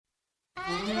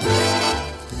Well,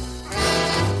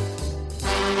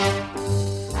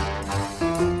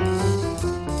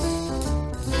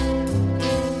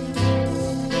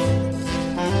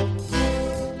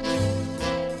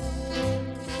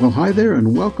 hi there,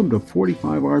 and welcome to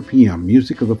 45 RPM,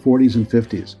 Music of the 40s and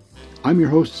 50s. I'm your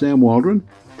host, Sam Waldron.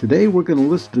 Today we're going to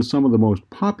listen to some of the most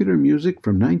popular music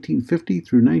from 1950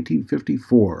 through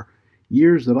 1954,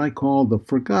 years that I call the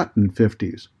forgotten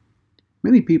 50s.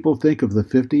 Many people think of the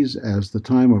 50s as the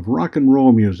time of rock and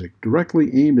roll music, directly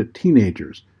aimed at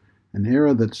teenagers, an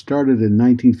era that started in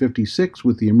 1956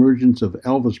 with the emergence of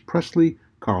Elvis Presley,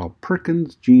 Carl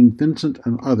Perkins, Gene Vincent,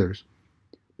 and others.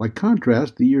 By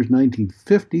contrast, the years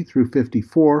 1950 through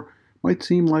 54 might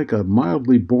seem like a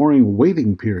mildly boring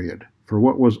waiting period for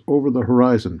what was over the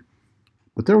horizon.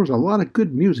 But there was a lot of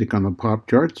good music on the pop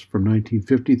charts from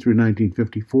 1950 through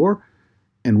 1954,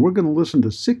 and we're going to listen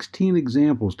to 16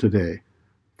 examples today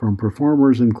from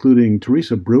performers including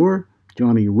Teresa Brewer,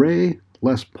 Johnny Ray,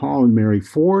 Les Paul and Mary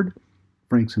Ford,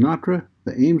 Frank Sinatra,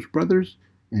 the Ames Brothers,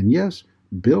 and yes,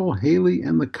 Bill Haley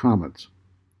and the Comets.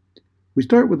 We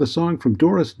start with a song from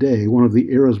Doris Day, one of the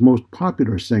era's most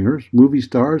popular singers, movie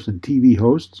stars, and TV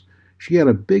hosts. She had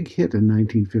a big hit in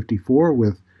 1954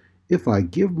 with If I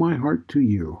Give My Heart to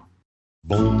You.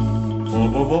 Boom, boom,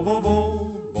 boom, boom, boom, boom,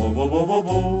 boom, boom, boom,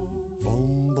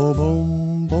 boom, boom,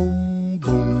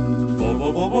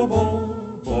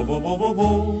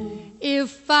 boom.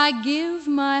 If I give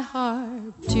my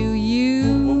heart to you,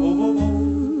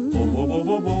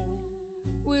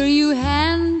 will you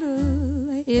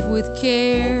handle it with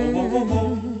care?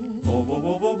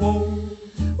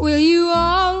 Will you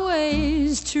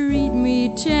always treat me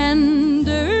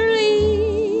tenderly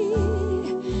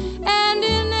and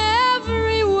in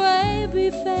every way be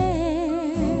fair?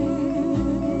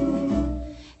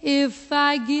 If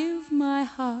I give my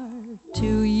heart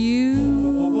to you,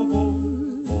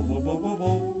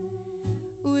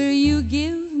 will you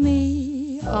give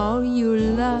me all your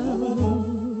love?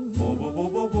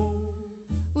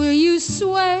 Will you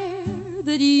swear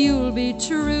that you'll be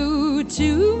true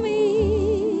to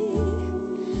me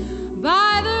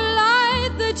by the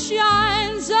light that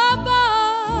shines above?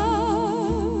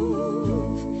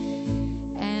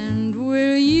 And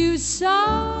will you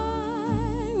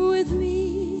sigh with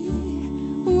me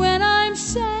when I'm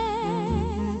sad?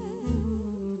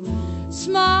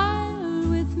 Smile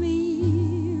with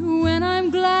me when I'm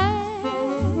glad,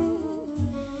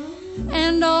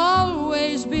 and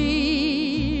always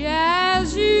be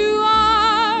as you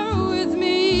are with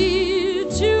me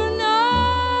tonight.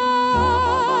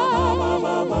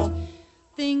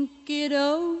 Think it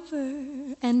over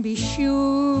and be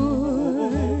sure.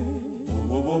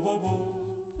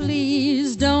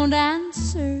 Please don't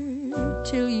answer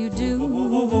till you do.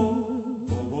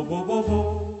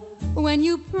 When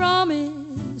you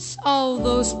promise all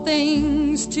those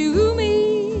things to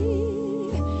me,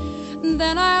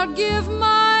 then I'll give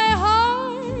my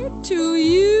heart to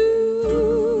you.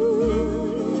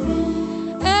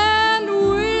 And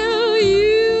will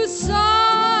you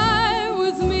sigh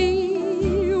with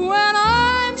me when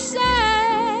I'm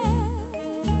sad?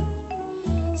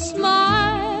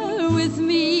 Smile with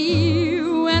me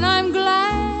when I'm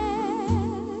glad,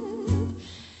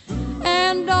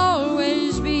 and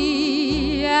always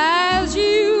be as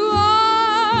you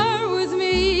are with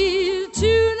me tonight.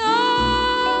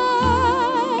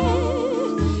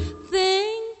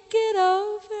 Think it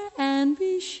over and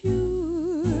be sure.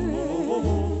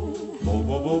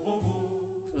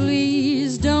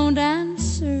 Please don't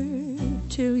answer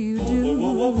till you do.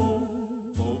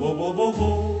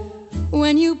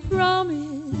 When you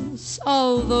promise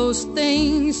all those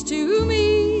things to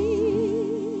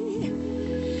me,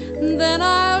 then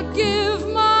I'll give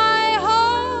my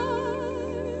heart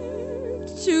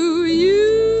to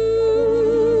you.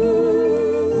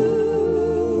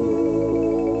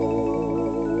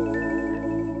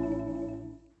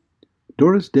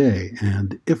 Doris Day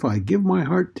and If I Give My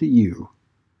Heart to You.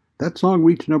 That song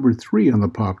reached number 3 on the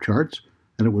pop charts,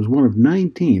 and it was one of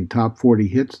 19 top 40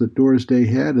 hits that Doris Day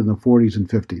had in the 40s and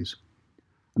 50s.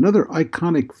 Another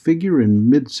iconic figure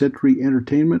in mid-century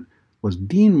entertainment was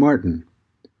Dean Martin.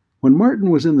 When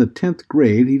Martin was in the 10th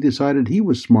grade, he decided he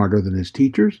was smarter than his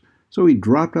teachers, so he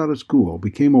dropped out of school,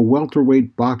 became a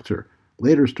welterweight boxer,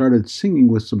 later started singing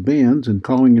with some bands and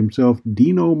calling himself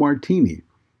Dino Martini.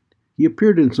 He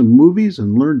appeared in some movies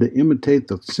and learned to imitate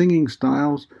the singing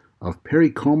styles of Perry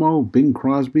Como, Bing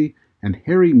Crosby, and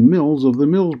Harry Mills of the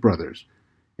Mills Brothers.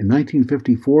 In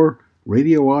 1954,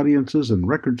 radio audiences and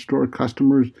record store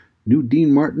customers knew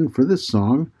Dean Martin for this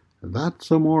song,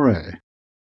 That's Amore.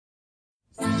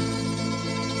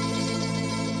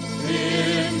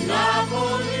 In Napoli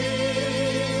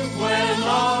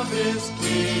is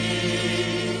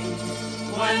king.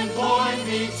 When boy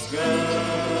meets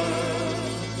girl,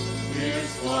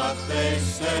 here's what they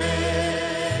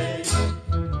say.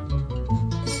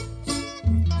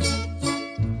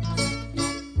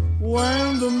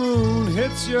 When the moon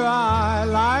hits your eye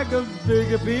like a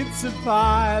big pizza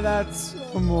pie, that's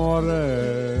amore.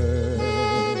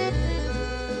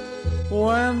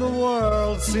 When the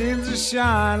world seems to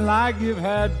shine like you've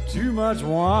had too much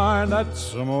wine,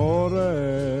 that's amore.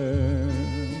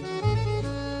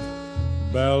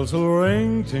 Bells will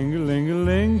ring,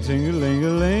 ting-a-ling-a-ling,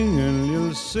 ting-a-ling-a-ling, and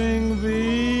you'll sing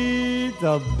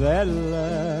Vita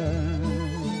Bella.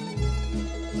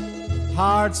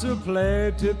 Hearts will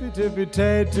play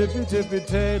tippy-tippy-tay,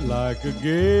 tippy-tippy-tay, like a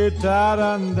gay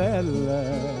tarantella.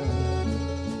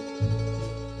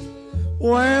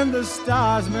 When the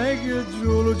stars make you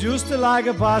drool, just like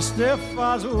a pasta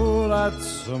fazool,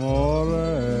 that's amore.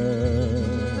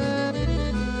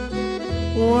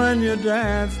 When you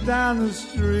dance down the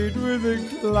street with a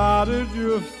cloud at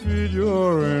your feet,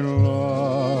 you're in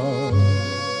love.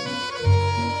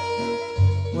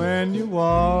 When you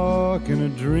walk in a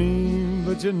dream,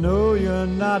 but you know you're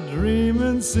not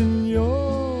dreaming,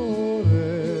 signore.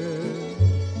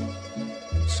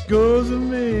 Excuse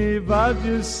me, but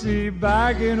you see,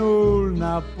 back in old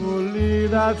Napoli,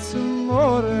 that's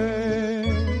amore. When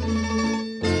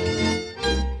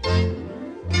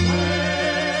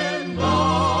the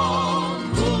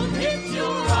moon hits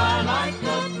your eye like a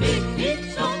big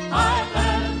pizza pie,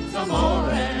 that's amore.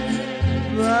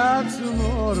 That's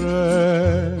amore.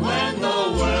 When the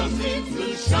world seems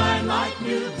to shine like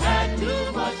you've had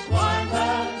too much wine,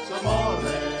 that's amore.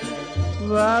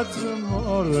 That's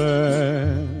amore.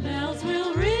 Bells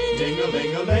will ring,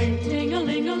 Ting-a-ling-a-ling,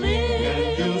 ting-a-ling-a-ling.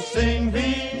 and you'll sing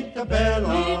Vita Bella.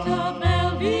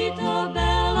 Vita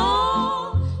Bella,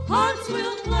 hearts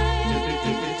will play.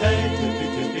 Tippy-tippy-tay,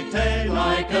 tippy-tippy-tay,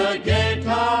 like a gay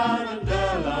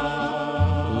tarantella.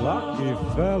 Lucky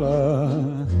fella.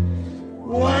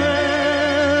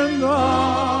 When the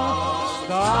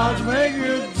stars make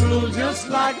you drool just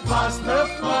like pasta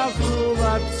fazool,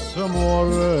 that's amore.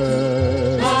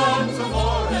 That's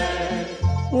amore.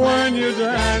 When you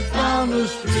dance down the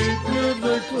street with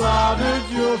the cloud at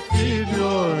your feet,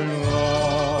 you're in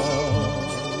love.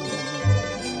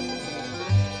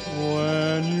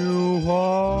 When you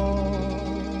walk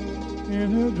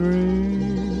in a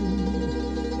dream,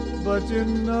 but you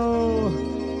know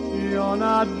you're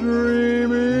not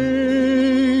dreaming,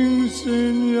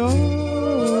 signore.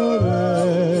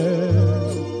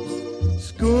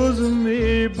 Excuse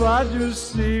me, but you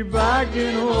see, back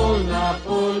in old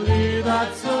Napoli,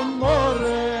 that's amore.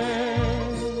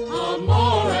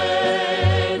 Amore.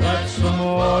 That's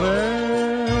amore.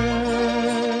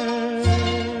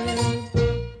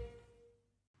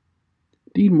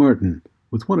 Dean Martin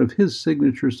with one of his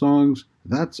signature songs,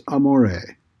 That's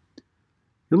Amore.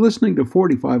 You're listening to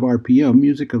 45 RPM,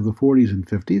 music of the 40s and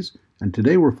 50s, and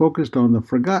today we're focused on the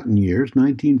forgotten years,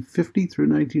 1950 through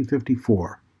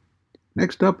 1954.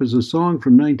 Next up is a song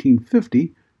from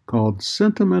 1950 called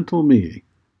Sentimental Me,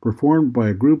 performed by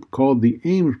a group called the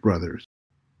Ames Brothers.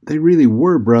 They really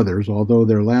were brothers, although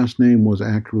their last name was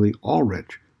actually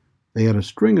Ulrich. They had a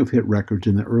string of hit records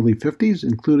in the early 50s,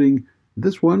 including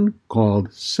this one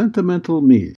called Sentimental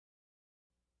Me.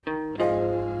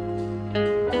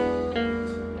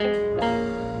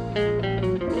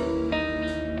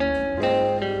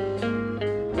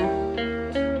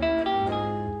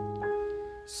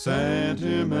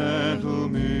 Sentimental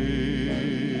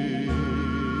me,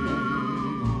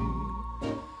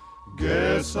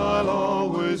 guess I'll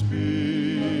always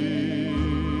be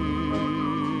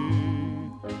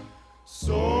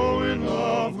so in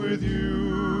love with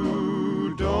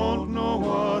you, don't know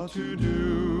what to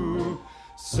do.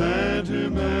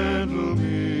 Sentimental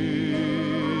me,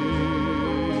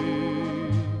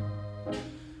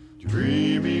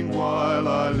 dreaming while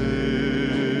I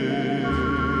live,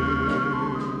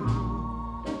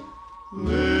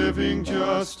 living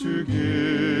just to give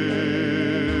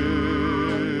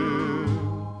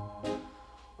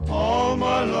all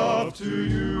my love to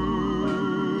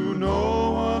you,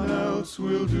 no one else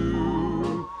will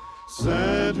do.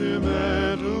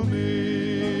 Sentimental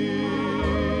me,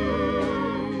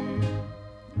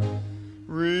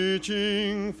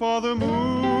 reaching for the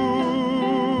moon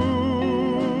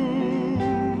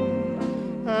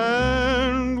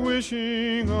and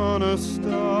wishing on a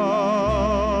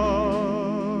star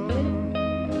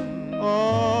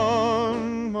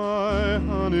on my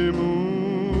honeymoon.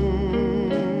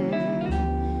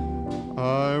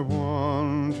 I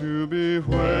want to be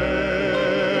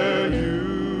where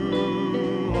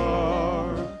you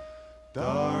are,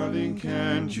 darling.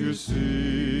 can't you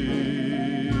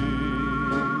see?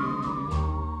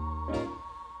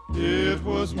 It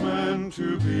was meant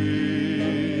to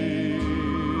be.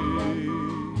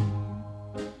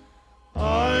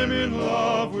 I'm in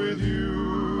love with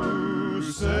you.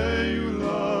 Say you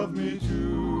love me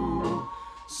too.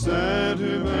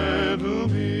 Sentimental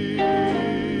me.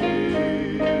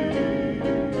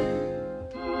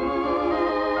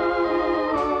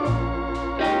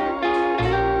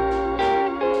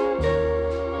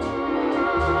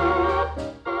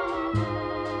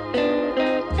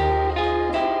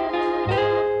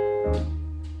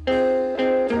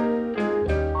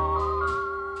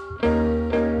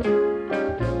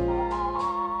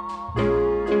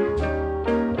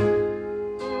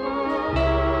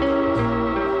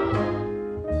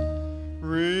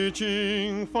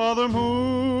 Reaching for the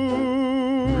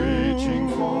moon, reaching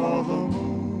for the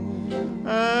moon,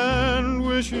 and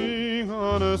wishing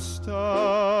on a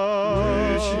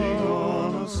star, wishing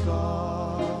on a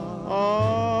star,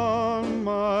 on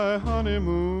my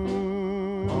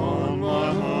honeymoon, on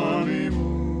my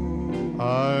honeymoon.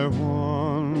 I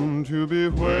want to be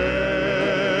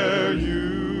where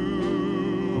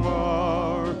you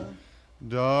are,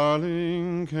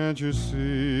 darling, can't you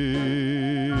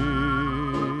see?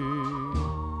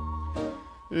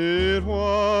 It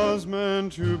was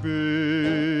meant to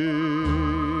be.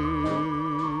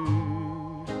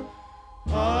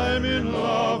 I'm in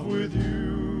love with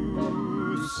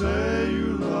you. Say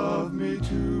you love me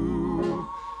too.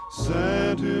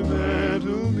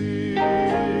 Sentimental me.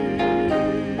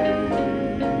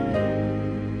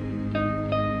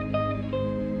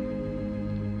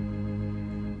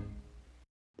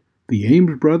 The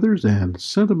Ames Brothers and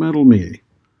Sentimental Me.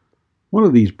 One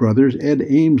of these brothers, Ed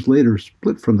Ames, later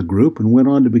split from the group and went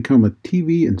on to become a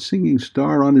TV and singing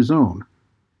star on his own.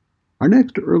 Our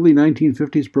next early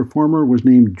 1950s performer was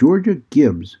named Georgia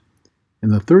Gibbs. In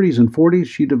the 30s and 40s,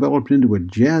 she developed into a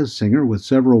jazz singer with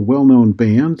several well-known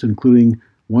bands, including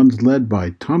ones led by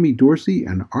Tommy Dorsey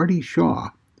and Artie Shaw.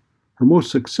 Her most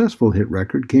successful hit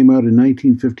record came out in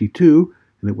 1952,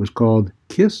 and it was called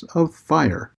Kiss of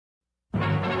Fire.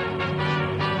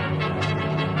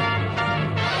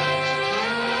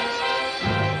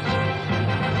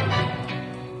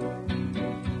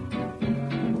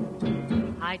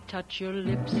 I touch your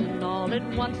lips and all at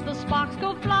once the sparks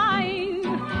go flying.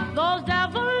 Those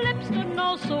devil lips that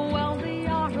know so well the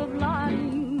art of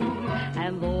lying.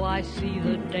 And though I see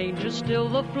the danger, still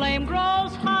the flame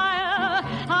grows higher.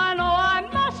 I know I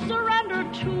must surrender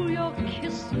to your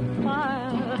kiss of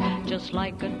fire. Just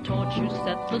like a torch you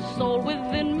set the soul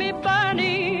within me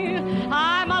burning.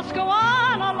 I must go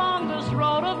on along this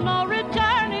road of no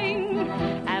returning.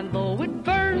 And though it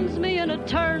burns me and it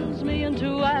turns me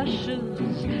into ashes,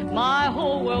 my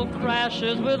whole world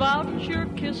crashes without your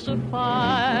kiss of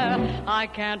fire. I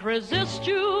can't resist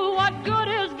you. What good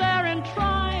is there in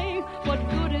trying? What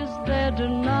good is there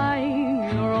denying?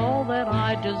 You're all that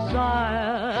I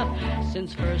desire.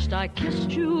 Since first I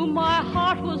kissed you, my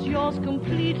heart was yours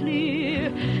completely.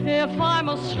 If I'm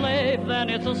a slave, then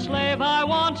it's a slave I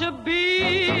want to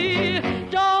be.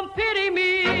 Don't pity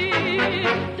me.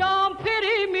 Don't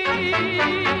pity me.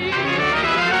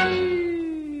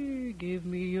 Give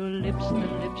me your lips, the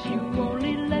lips you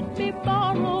only let me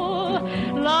borrow.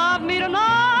 Love me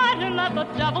tonight and let the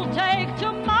devil take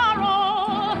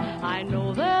tomorrow. I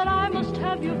know that I must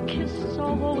have your kiss,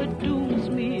 although it dooms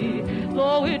me,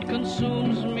 though it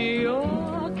consumes me,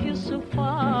 your kiss of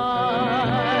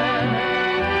fire.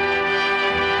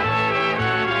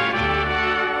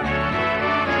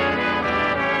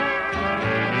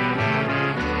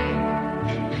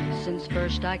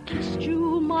 First I kissed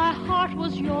you, my heart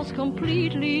was yours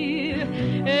completely.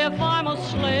 If I'm a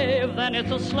slave, then it's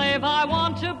a slave I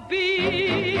want to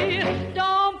be.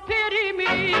 Don't pity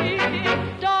me,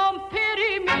 don't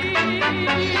pity me.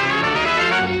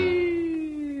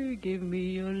 Give me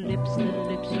your lips, the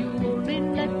lips you only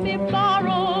let me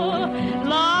borrow.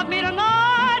 Love me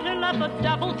tonight and let the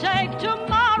devil take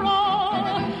tomorrow.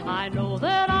 I know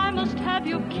that I must have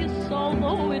your kiss,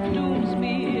 although it dooms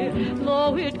me,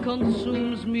 though it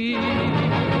consumes me.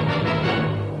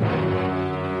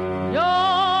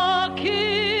 Your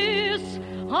kiss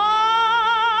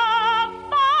of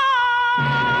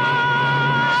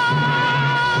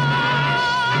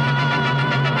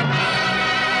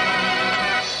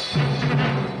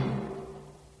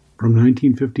From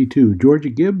 1952, Georgia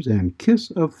Gibbs and Kiss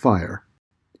of Fire.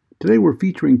 Today we're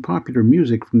featuring popular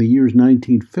music from the years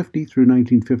 1950 through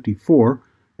 1954,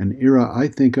 an era I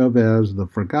think of as the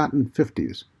Forgotten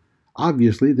 50s.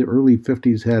 Obviously, the early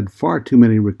 50s had far too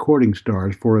many recording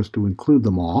stars for us to include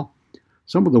them all.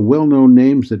 Some of the well-known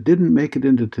names that didn't make it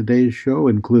into today's show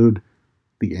include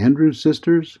the Andrews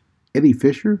Sisters, Eddie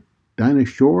Fisher, Dinah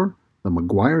Shore, the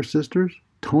McGuire Sisters,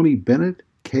 Tony Bennett,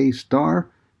 Kay Starr,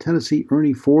 Tennessee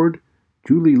Ernie Ford,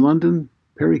 Julie London,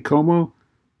 Perry Como,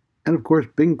 and of course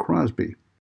Bing Crosby.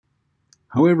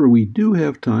 However, we do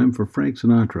have time for Frank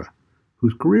Sinatra,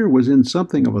 whose career was in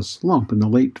something of a slump in the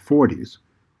late 40s,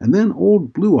 and then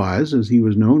Old Blue Eyes, as he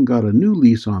was known, got a new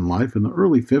lease on life in the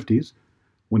early 50s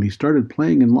when he started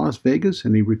playing in Las Vegas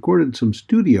and he recorded some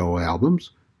studio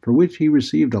albums for which he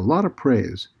received a lot of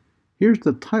praise. Here's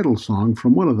the title song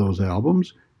from one of those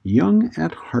albums, Young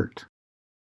at Heart.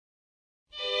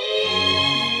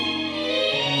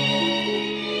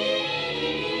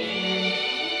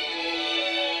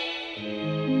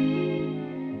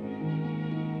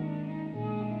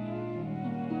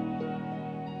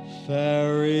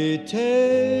 Fairy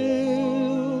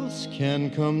tales can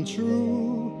come true.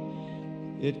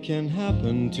 It can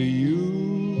happen to you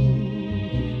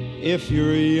if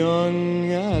you're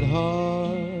young at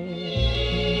heart.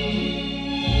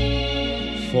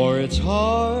 For it's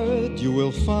hard, you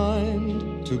will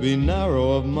find, to be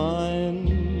narrow of mind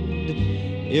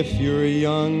if you're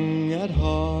young at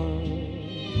heart.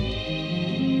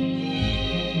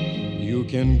 You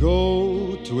can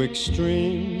go to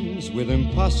extremes with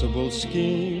impossible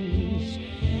schemes.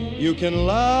 You can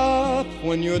laugh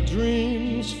when your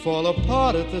dreams fall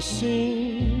apart at the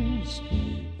seams,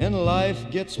 and life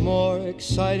gets more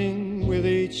exciting with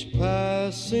each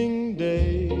passing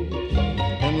day.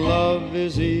 And love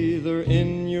is either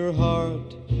in your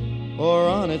heart or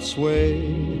on its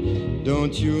way.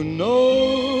 Don't you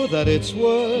know that it's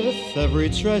worth every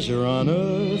treasure on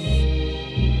earth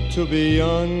to be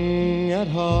young at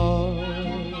heart?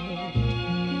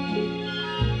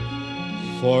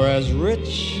 For as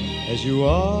rich as you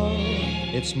are,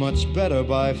 it's much better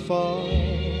by far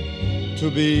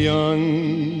to be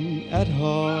young at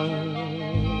heart.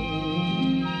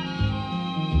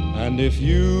 And if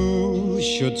you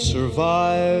should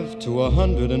survive to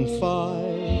 105,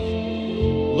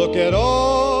 look at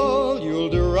all you'll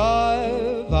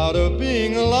derive out of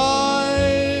being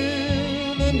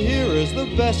alive. And here is the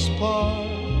best part,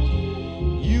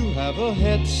 you have a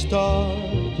head start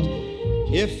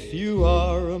if you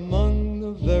are among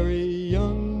the very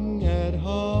young at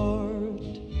heart.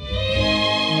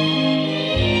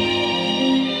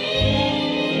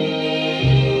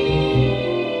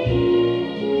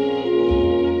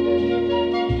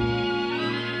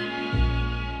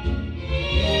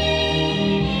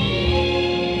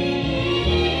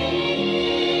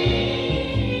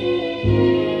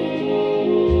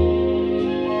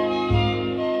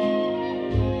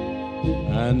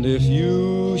 And if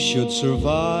you should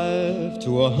survive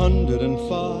to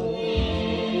 105,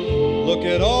 look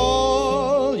at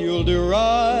all you'll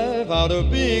derive out of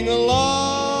being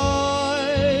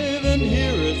alive. And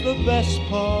here is the best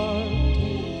part,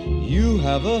 you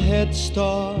have a head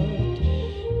start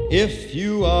if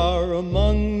you are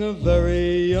among the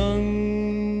very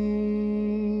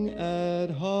young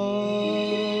at heart.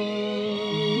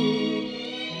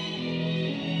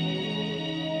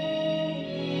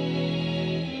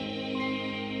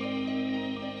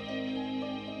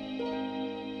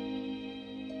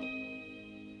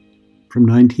 From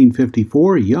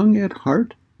 1954, Young at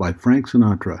Heart by Frank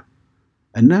Sinatra.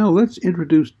 And now let's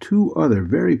introduce two other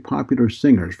very popular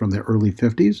singers from the early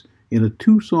 50s in a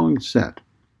two-song set.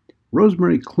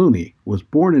 Rosemary Clooney was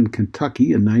born in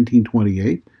Kentucky in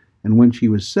 1928, and when she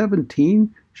was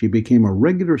 17, she became a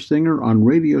regular singer on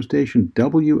radio station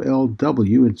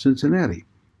WLW in Cincinnati.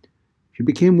 She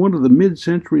became one of the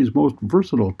mid-century's most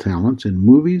versatile talents in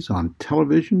movies, on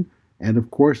television, and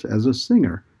of course as a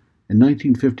singer. In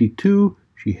 1952,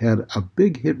 she had a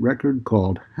big hit record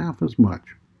called Half as Much.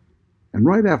 And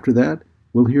right after that,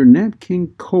 we'll hear Nat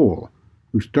King Cole,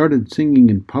 who started singing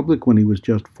in public when he was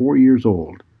just 4 years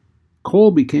old.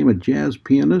 Cole became a jazz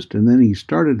pianist, and then he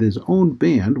started his own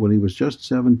band when he was just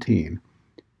 17.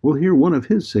 We'll hear one of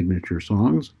his signature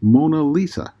songs, Mona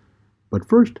Lisa. But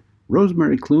first,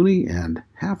 Rosemary Clooney and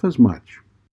Half as Much.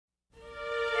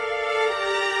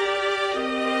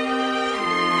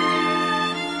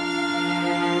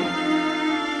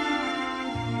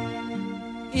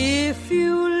 If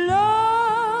you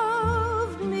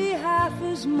loved me half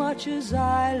as much as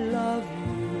I love you,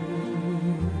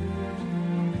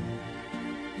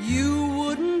 you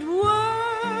wouldn't worry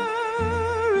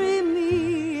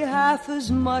me half as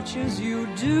much as you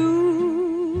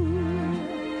do.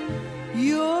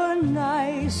 You're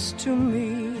nice to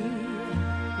me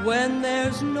when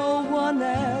there's no one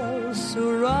else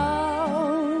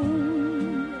around.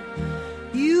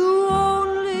 You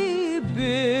only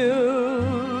build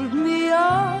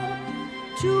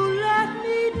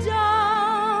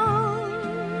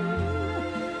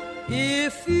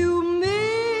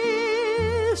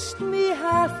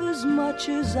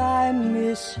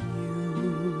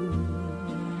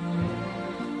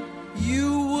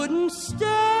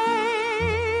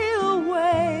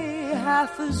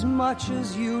half as much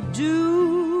as you do,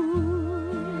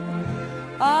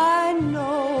 I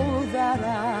know that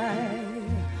I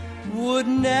would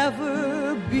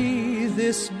never be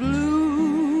this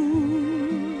blue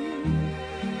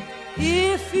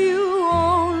if you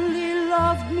only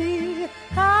loved me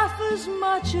half as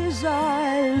much as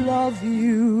I love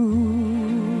you.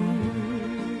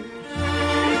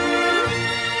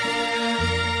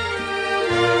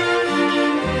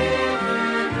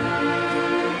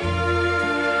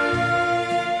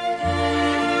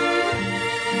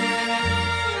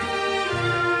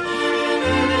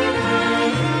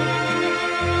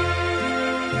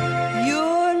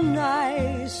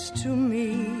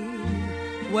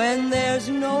 When there's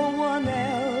no one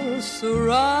else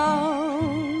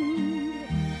around,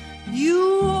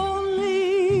 you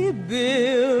only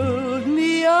build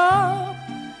me up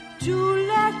to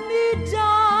let me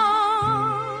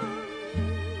down.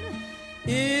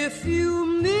 If you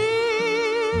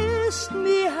missed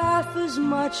me half as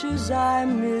much as I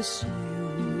miss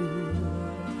you,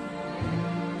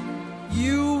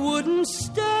 you wouldn't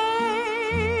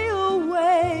stay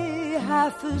away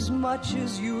half as much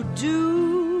as you do.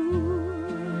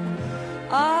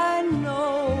 I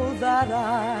know that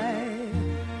I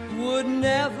would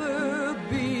never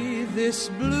be this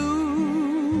blue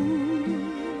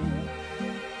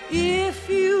if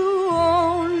you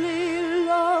only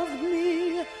loved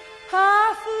me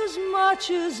half as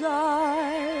much as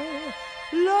I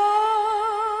love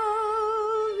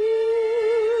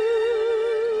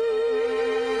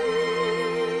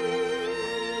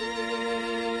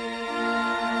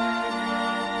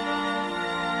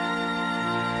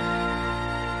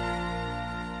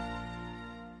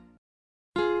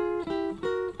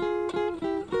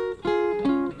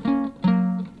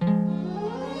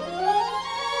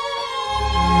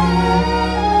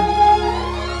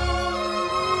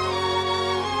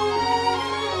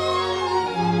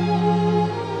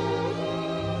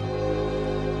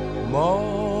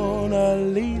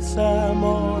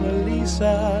Mona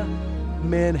Lisa,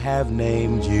 men have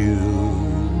named you.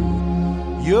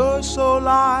 You're so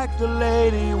like the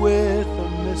lady with a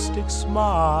mystic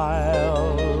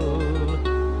smile.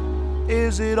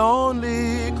 Is it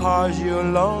only 'cause you're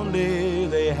lonely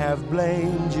they have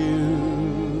blamed you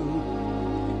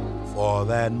for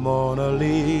that Mona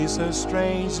Lisa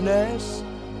strangeness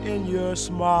in your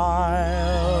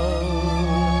smile?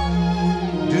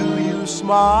 Do you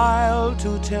smile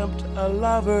to tempt a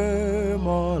lover,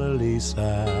 Mona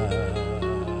Lisa?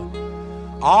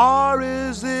 Or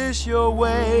is this your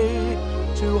way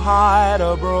to hide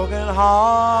a broken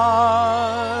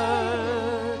heart?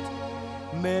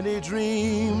 Many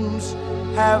dreams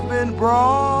have been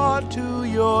brought to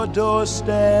your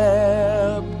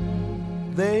doorstep.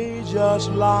 They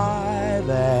just lie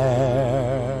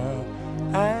there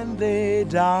and they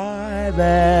die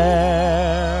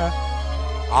there.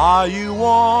 Are you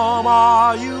warm?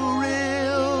 Are you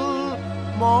real,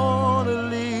 Mona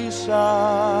Lisa?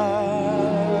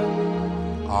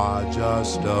 Or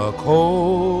just a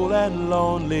cold and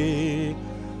lonely,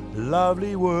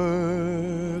 lovely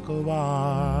work of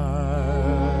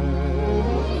art?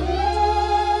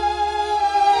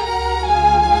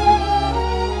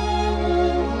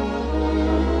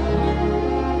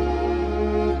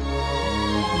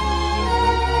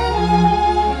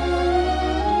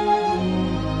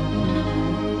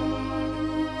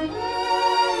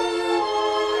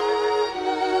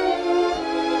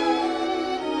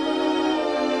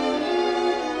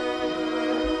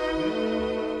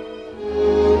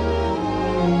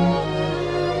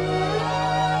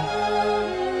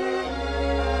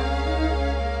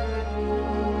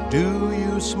 Do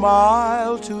you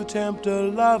smile to tempt a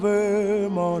lover,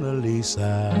 Mona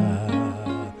Lisa?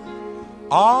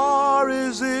 Or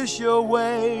is this your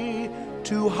way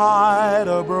to hide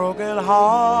a broken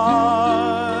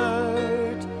heart?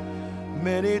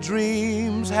 Many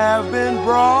dreams have been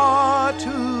brought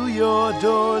to your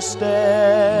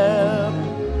doorstep.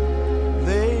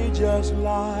 They just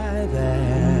lie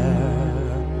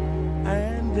there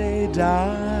and they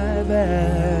die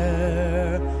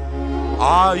there.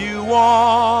 Are you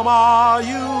warm? Are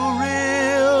you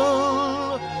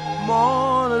real,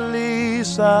 Mona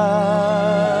Lisa?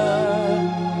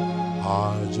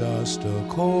 Or just a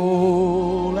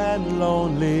cold and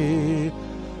lonely,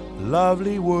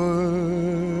 lovely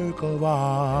work of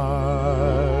art?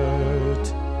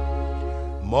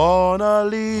 Mona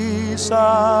Lisa,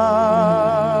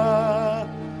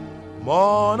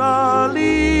 Mona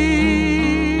Lisa.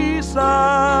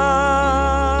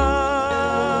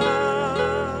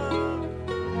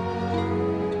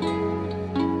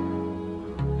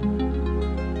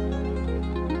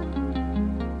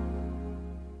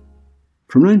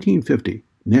 From 1950,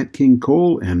 Nat King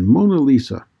Cole and Mona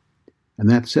Lisa. And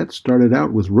that set started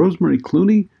out with Rosemary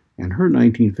Clooney and her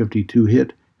 1952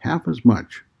 hit, Half as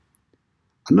Much.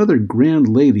 Another grand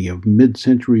lady of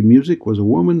mid-century music was a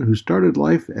woman who started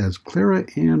life as Clara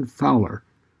Ann Fowler.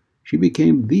 She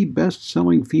became the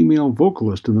best-selling female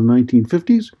vocalist in the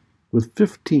 1950s with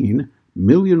 15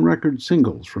 million record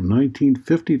singles from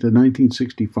 1950 to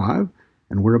 1965,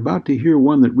 and we're about to hear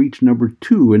one that reached number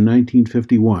 2 in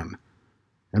 1951.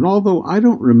 And although I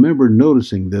don't remember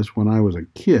noticing this when I was a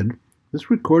kid, this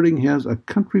recording has a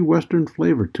country western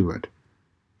flavor to it.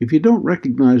 If you don't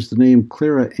recognize the name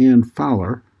Clara Ann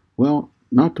Fowler, well,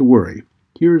 not to worry.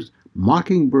 Here's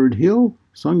Mockingbird Hill,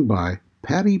 sung by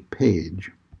Patti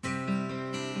Page.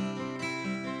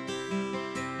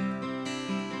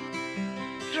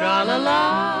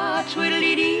 Tra-la-la,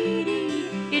 twiddly-dee-dee,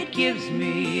 it gives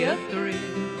me a thrill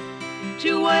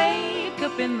to wake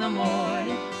up in the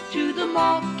morning to the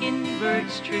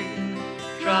mockingbird's trill.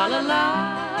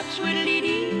 Tra-la-la,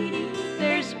 twiddly-dee-dee,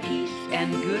 there's peace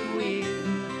and goodwill.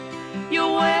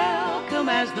 You're welcome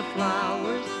as the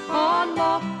flowers on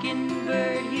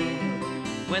Mockingbird Hill.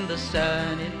 When the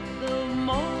sun in the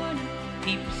morning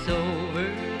peeps over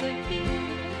the hill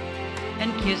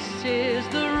and kisses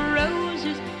the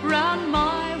roses round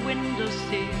my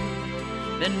windowsill,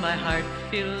 then my heart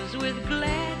fills with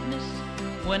gladness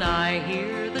when I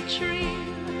hear the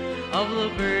trill of the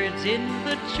birds in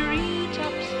the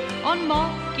treetops on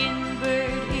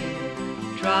Mockingbird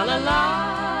Hill.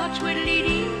 Tra-la-la,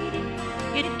 twiddly-dee-dee,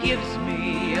 it gives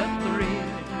me a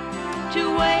thrill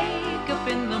to wake up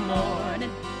in the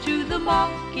morning to the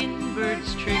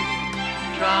mockingbird's trill.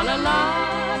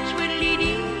 Tra-la-la,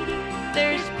 twiddly-dee-dee,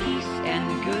 there's peace and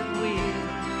goodwill.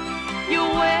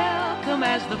 You're welcome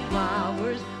as the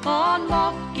flowers on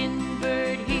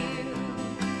Mockingbird Hill.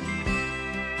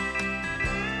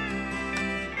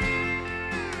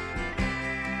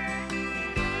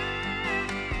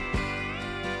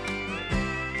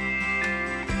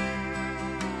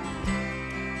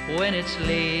 When it's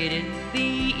late in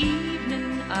the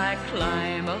evening, I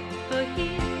climb up the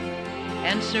hill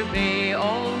and survey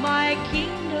all my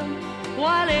kingdom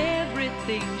while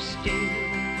everything's still.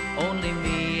 Only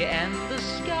me and the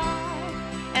sky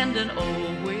and an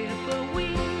old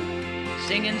whippoorwill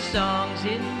singing songs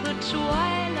in the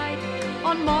twilight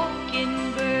on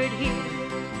Mockingbird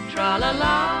Hill.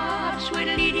 Tra-la-la,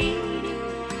 twiddly-dee-dee,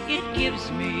 it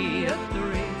gives me a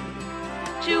thrill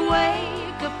to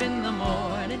wake up in the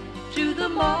morning to the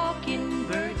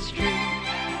mockingbird's trill.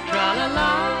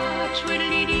 Tra-la-la,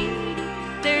 twiddly-dee-dee,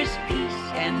 there's peace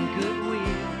and goodwill.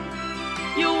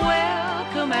 You're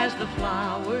welcome as the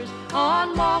flowers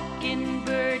on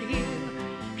Mockingbird Hill.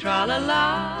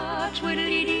 Tra-la-la,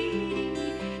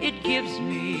 twiddly-dee-dee, it gives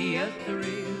me a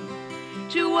thrill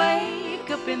to wake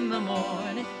up in the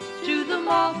morning to the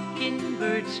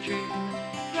mockingbird's trill.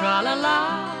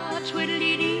 Tra-la-la,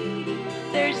 twiddly-dee-dee,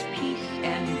 there's peace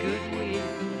and goodwill.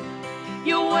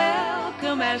 You're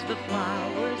welcome as the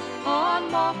flowers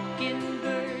on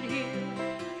Mockingbird Hill.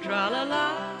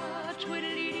 Tra-la-la,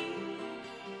 twiddly-dee,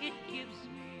 it gives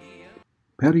me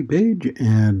a... Patti Page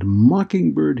and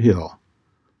Mockingbird Hill.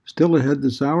 Still ahead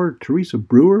this hour, Teresa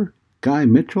Brewer, Guy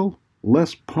Mitchell,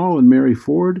 Les Paul and Mary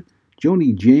Ford,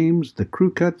 Joni James, the Crew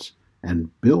Cuts,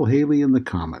 and Bill Haley and the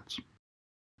Comets.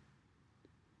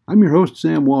 I'm your host,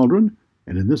 Sam Waldron,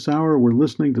 and in this hour we're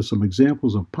listening to some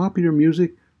examples of popular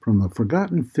music from the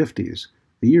forgotten 50s,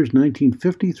 the years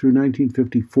 1950 through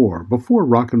 1954, before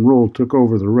rock and roll took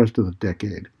over the rest of the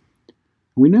decade.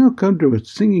 We now come to a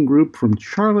singing group from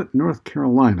Charlotte, North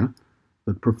Carolina,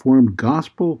 that performed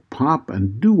gospel, pop,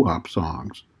 and doo-wop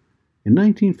songs. In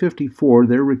 1954,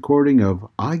 their recording of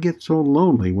I Get So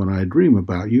Lonely When I Dream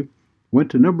About You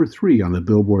went to number 3 on the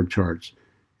Billboard charts,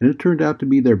 and it turned out to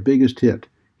be their biggest hit.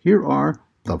 Here are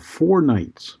the Four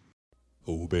Knights.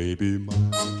 Oh baby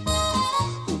mine,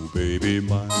 oh baby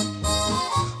mine,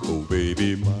 oh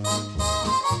baby mine,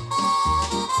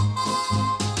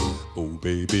 oh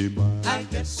baby mine. I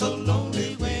get so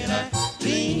lonely when I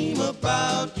dream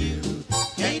about you.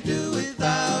 Can't do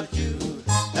without you.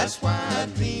 That's why I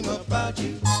dream about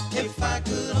you. If I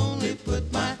could only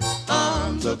put my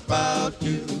arms about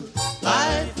you,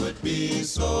 life would be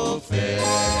so fair.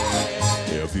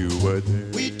 If you were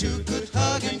there, we two could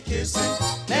hug and kiss and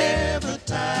never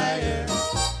tire.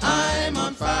 I'm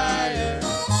on fire.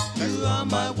 You are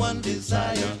my one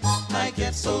desire. I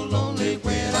get so lonely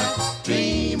when I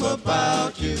dream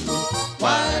about you.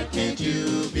 Why can't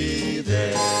you be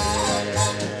there?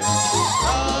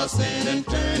 Tossing and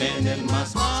turning in my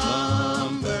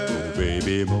slumber, oh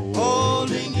baby more,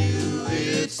 holding you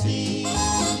it seems.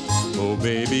 oh Oh,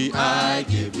 baby, I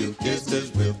give you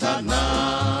kisses without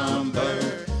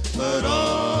number, but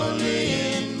only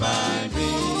in my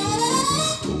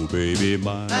dreams. oh, baby,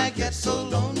 my. I get so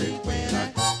lonely when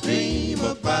I dream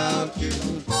about you.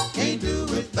 Can't do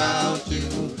without you.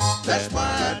 That's why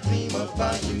I dream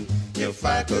about you. If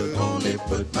I could only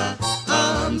put my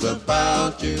arms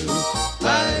about you,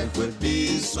 life would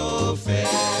be so fair.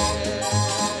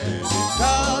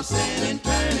 Tossing and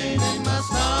turning in my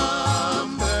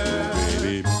slumber,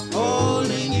 Baby,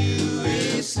 holding you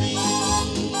is seen.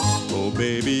 oh,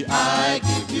 baby, I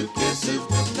give you kisses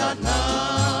without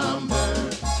number,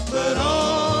 but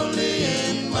only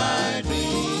in my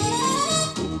dreams.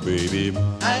 oh, baby,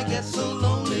 my. I get so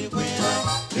lonely when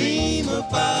I dream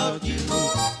about you.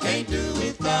 Can't do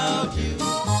without you.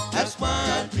 That's why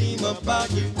I dream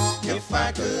about you. If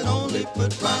I could only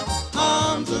put my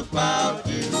arms about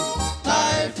you,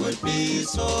 life would be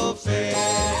so fair.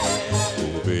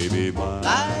 Oh, baby, my.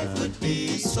 Life would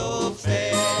be so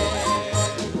fair.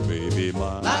 Oh, baby,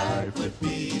 my. Life would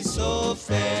be so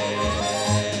fair.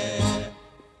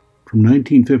 From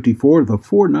 1954, The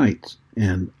Four Knights,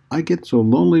 and I Get So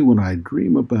Lonely When I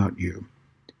Dream About You.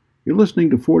 You're listening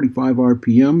to 45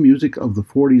 RPM, music of the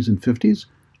 40s and 50s.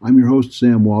 I'm your host,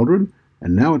 Sam Waldron,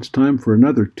 and now it's time for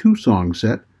another two-song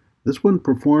set, this one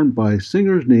performed by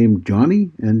singers named Johnny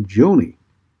and Joni.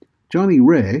 Johnny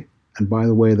Ray, and by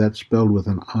the way that's spelled with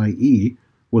an I-E,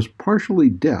 was partially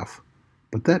deaf,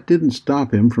 but that didn't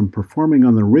stop him from performing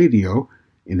on the radio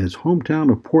in his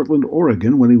hometown of Portland,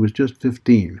 Oregon when he was just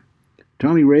 15.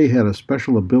 Johnny Ray had a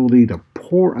special ability to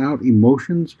pour out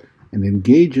emotions and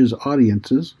engage his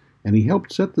audiences, and he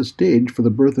helped set the stage for the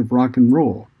birth of rock and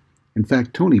roll. In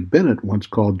fact, Tony Bennett once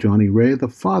called Johnny Ray the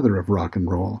father of rock and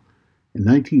roll. In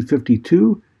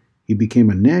 1952, he became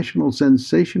a national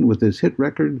sensation with his hit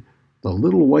record, The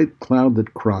Little White Cloud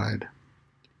That Cried.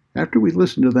 After we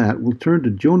listen to that, we'll turn to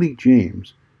Joni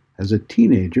James. As a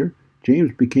teenager,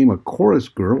 James became a chorus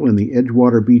girl in the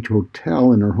Edgewater Beach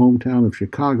Hotel in her hometown of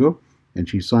Chicago, and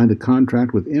she signed a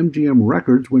contract with MGM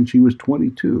Records when she was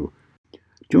 22.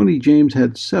 Joni James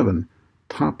had 7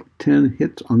 top 10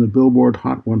 hits on the Billboard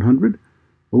Hot 100.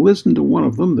 We'll listen to one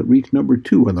of them that reached number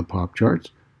 2 on the pop charts,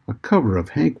 a cover of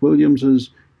Hank Williams'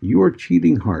 Your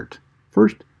Cheating Heart.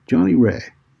 First, Johnny Ray.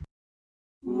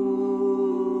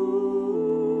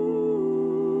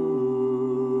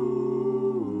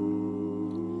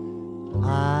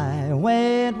 I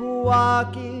went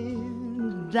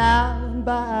walking down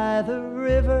by the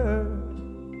river,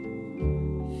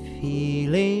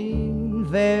 feeling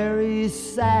very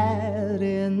sad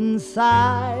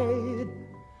inside,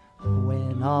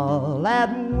 when all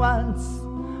at once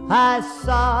I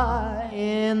saw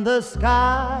in the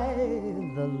sky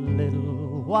the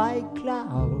little white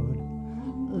cloud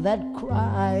that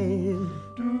cried.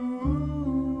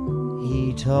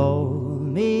 He told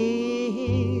me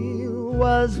he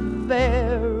was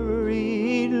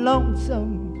very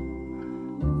lonesome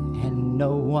and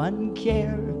no one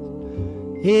cared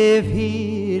if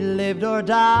he lived or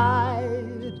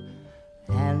died,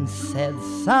 and said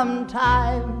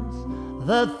sometimes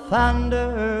the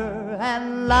thunder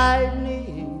and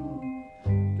lightning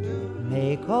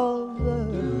make all the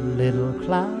little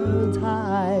clouds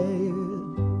hide.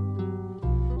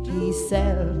 He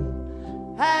said,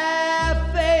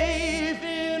 have faith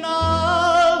in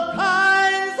all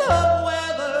kinds of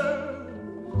weather,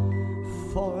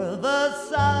 for the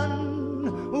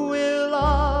sun will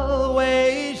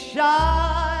always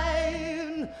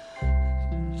shine.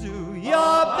 Do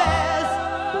your best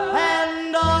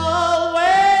and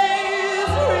always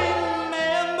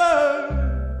remember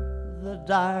the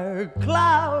dark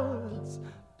clouds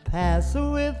pass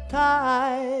with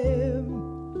time.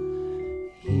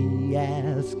 He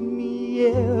asked me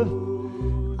if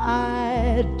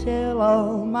I'd tell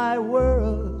all my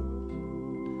world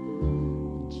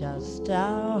just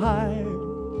how hard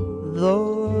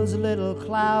those little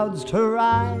clouds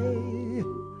try.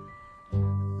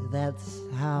 That's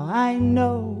how I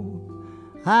know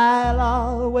I'll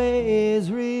always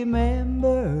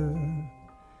remember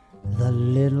the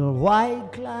little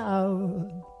white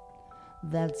cloud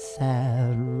that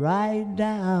sat right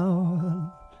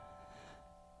down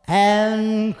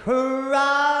and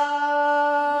cried.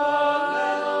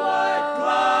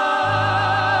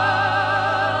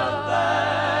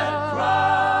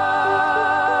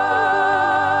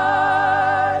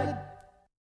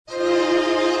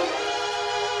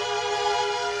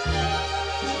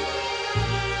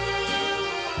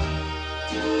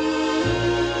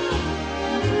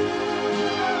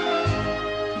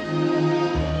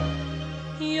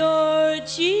 Your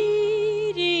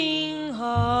cheating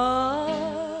heart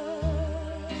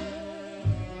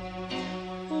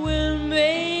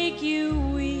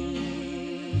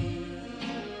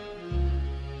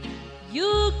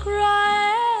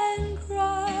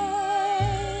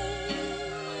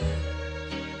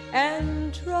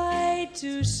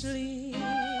to sleep,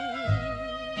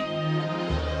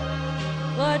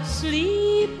 but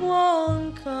sleep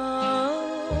won't come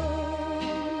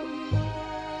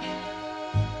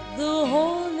the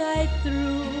whole night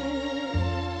through.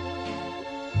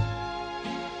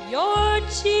 Your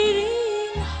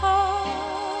cheating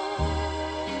heart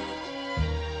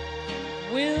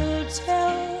will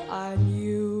tell on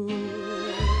you.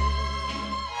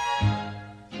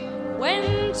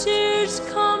 When tears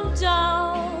come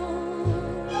down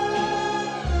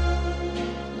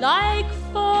like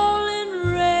falling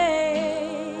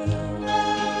rain,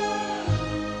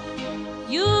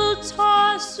 you'll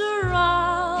toss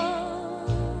around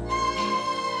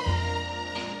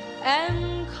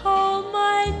and call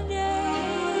my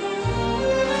name.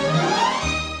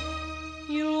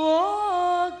 You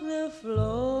walk the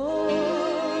floor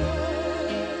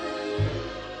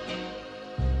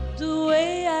the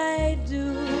way I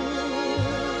do.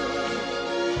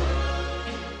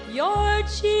 Your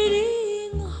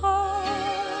cheating heart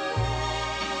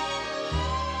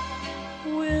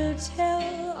will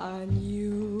tell on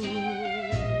you.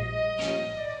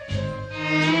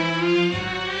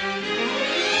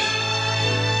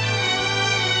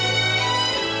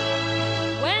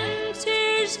 When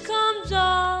tears come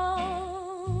down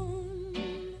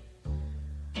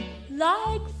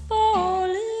like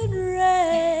falling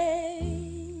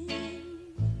rain,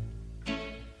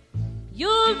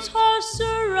 you'll toss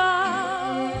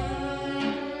around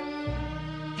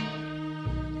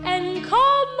and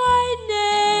call my name.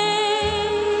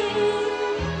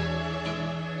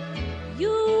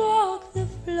 You walk the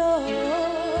floor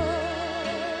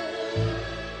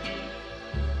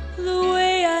the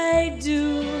way I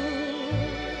do.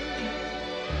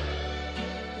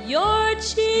 Your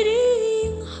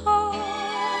cheating heart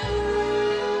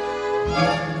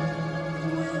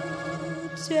will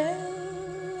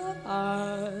tell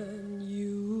on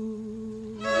you.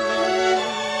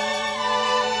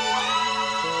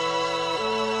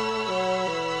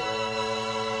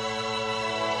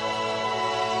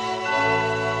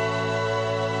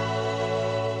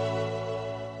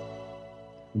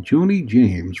 Joni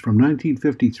James from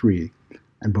 1953,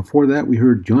 and before that we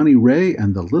heard Johnny Ray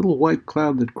and the Little White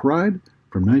Cloud That Cried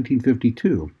from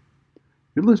 1952.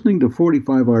 You're listening to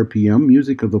 45 RPM,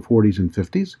 music of the 40s and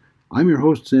 50s. I'm your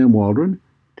host, Sam Waldron.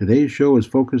 Today's show is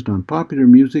focused on popular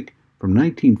music from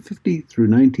 1950 through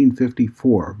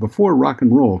 1954, before rock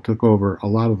and roll took over a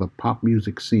lot of the pop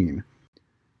music scene.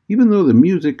 Even though the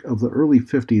music of the early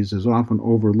 50s is often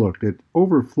overlooked, it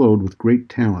overflowed with great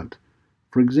talent.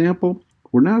 For example,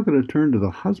 we're now going to turn to the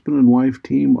husband and wife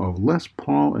team of Les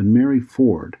Paul and Mary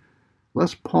Ford.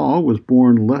 Les Paul was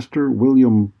born Lester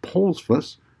William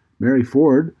Polsfuss. Mary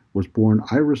Ford was born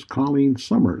Iris Colleen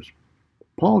Summers.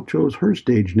 Paul chose her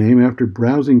stage name after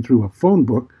browsing through a phone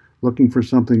book looking for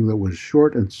something that was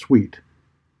short and sweet.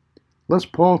 Les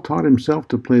Paul taught himself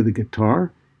to play the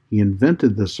guitar. He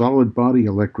invented the solid body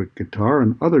electric guitar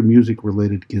and other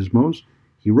music-related gizmos.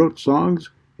 He wrote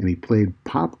songs, and he played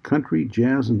pop, country,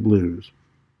 jazz, and blues.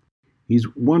 He's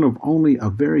one of only a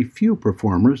very few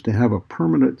performers to have a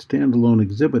permanent standalone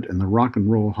exhibit in the Rock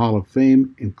and Roll Hall of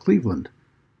Fame in Cleveland.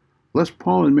 Les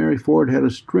Paul and Mary Ford had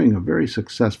a string of very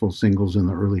successful singles in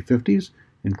the early 50s,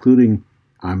 including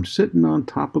I'm Sittin' on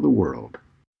Top of the World.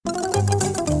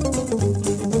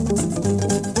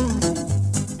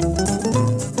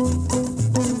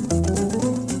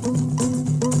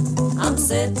 I'm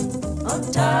sitting on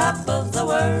top of the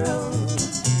world,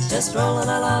 just rolling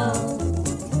along.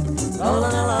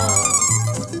 Rolling along,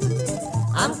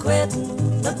 I'm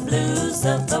quitting the blues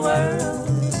of the world,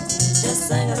 just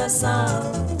singing a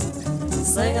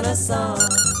song.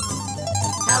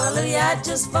 Hallelujah, I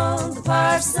just phoned the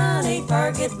parson, he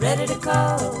get ready to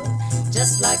call,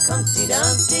 just like Humpty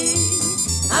Dumpty,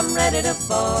 I'm ready to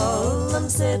fall. I'm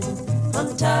sitting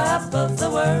on top of the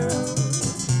world,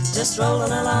 just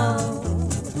rolling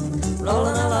along,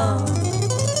 rolling along.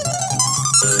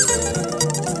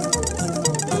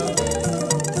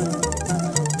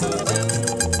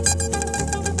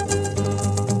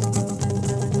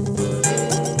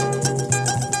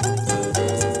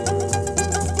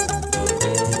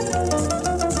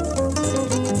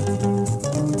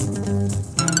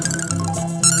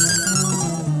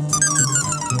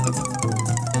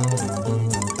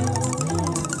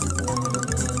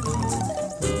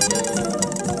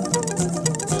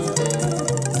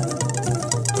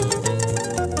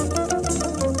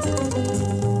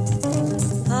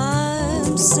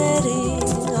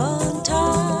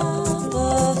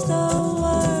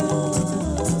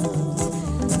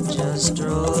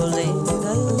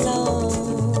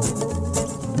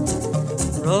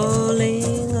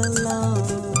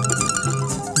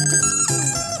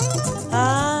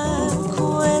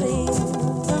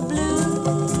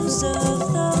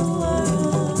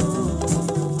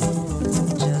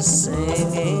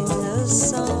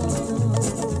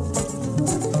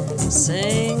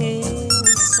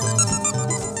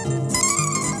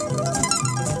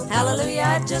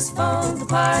 phone, the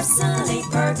parson ain't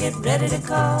far, get ready to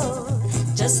call.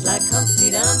 Just like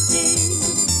Humpty Dumpty,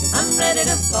 I'm ready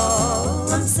to fall.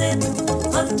 I'm sitting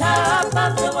on top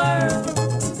of the world,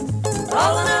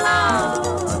 rolling along,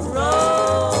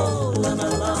 rolling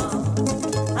along.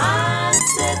 I'm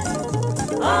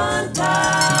sitting on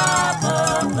top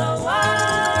of the world.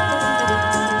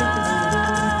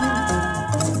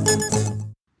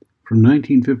 From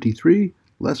 1953,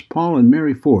 Les Paul and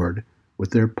Mary Ford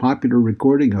with their popular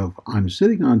recording of I'm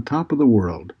Sitting on Top of the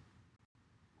World.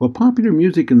 Well, popular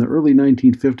music in the early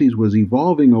 1950s was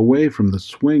evolving away from the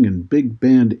swing and big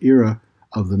band era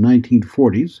of the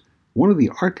 1940s. One of the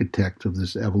architects of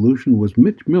this evolution was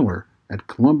Mitch Miller at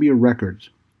Columbia Records.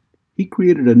 He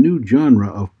created a new genre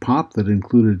of pop that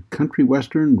included country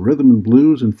western, rhythm and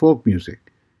blues, and folk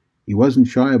music. He wasn't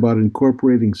shy about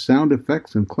incorporating sound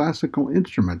effects and classical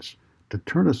instruments to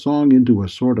turn a song into a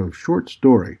sort of short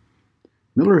story.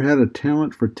 Miller had a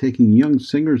talent for taking young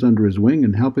singers under his wing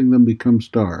and helping them become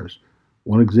stars.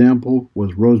 One example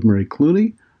was Rosemary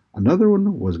Clooney. Another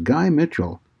one was Guy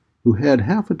Mitchell, who had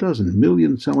half a dozen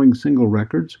million-selling single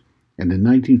records, and in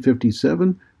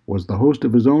 1957 was the host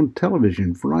of his own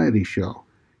television variety show.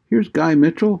 Here's Guy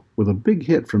Mitchell with a big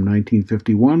hit from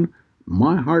 1951,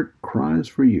 My Heart Cries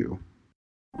for You.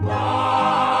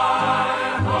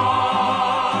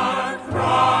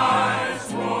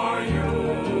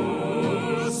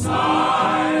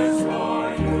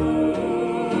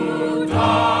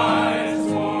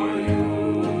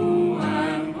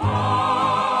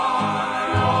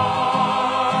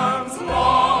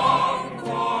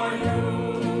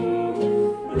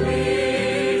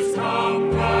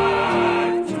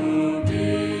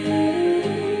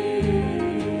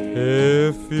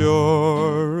 If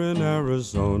you're in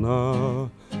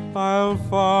Arizona, I'll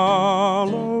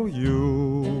follow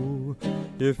you.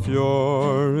 If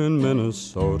you're in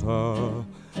Minnesota,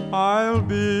 I'll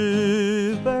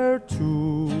be there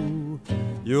too.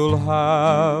 You'll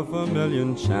have a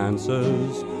million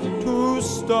chances to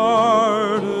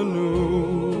start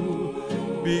anew,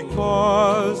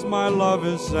 because my love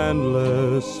is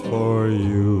endless for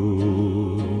you.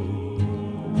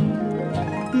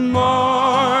 My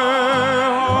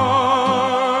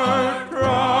heart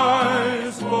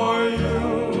cries for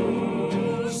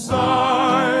you,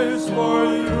 sighs for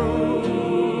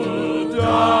you,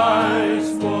 dies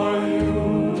for you.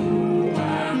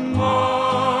 My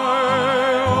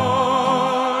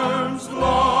arms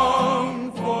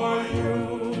long for you.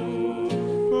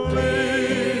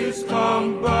 Please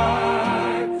come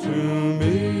back to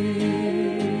me.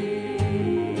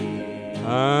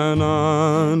 An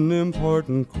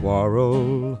unimportant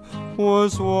quarrel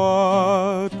was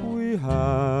what we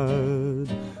had.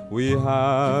 We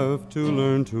have to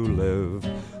learn to live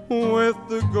with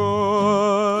the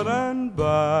good and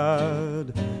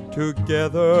bad.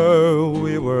 Together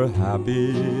we were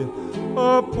happy,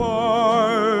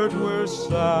 apart we're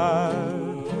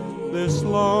sad. This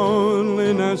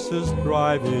loneliness is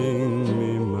driving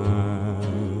me mad.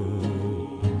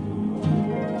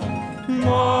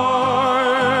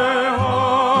 My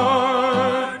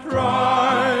heart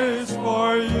cries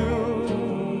for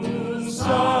you,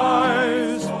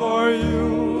 sighs for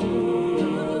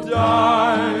you,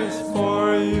 dies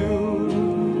for you.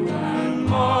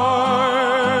 My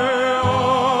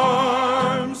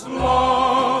arms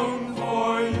long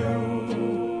for you.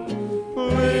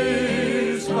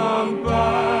 Please come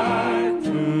back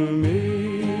to me.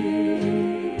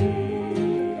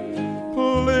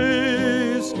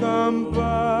 Please come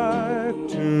back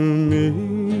to me.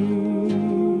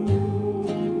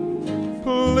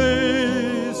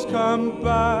 Please come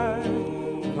back,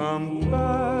 come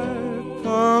back,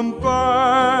 come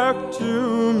back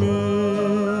to me.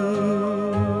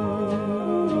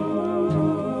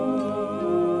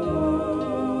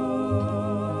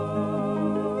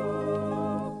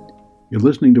 You're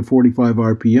listening to 45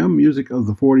 RPM, music of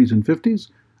the 40s and 50s.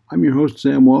 I'm your host,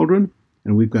 Sam Waldron,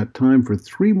 and we've got time for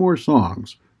 3 more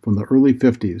songs from the early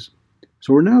 50s.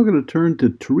 So we're now going to turn to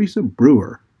Teresa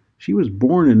Brewer. She was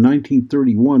born in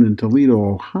 1931 in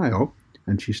Toledo, Ohio,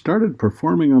 and she started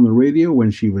performing on the radio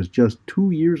when she was just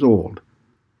 2 years old.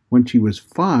 When she was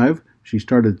 5, she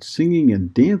started singing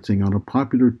and dancing on a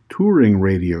popular touring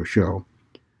radio show.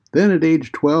 Then at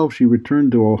age 12, she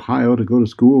returned to Ohio to go to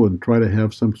school and try to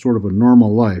have some sort of a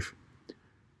normal life.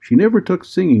 She never took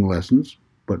singing lessons,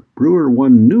 but Brewer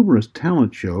won numerous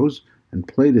talent shows and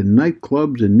played in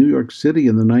nightclubs in New York City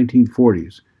in the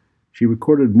 1940s. She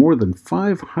recorded more than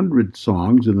 500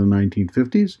 songs in the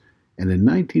 1950s, and in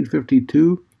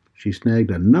 1952, she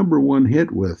snagged a #1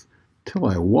 hit with Till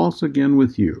I Waltz Again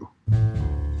with You.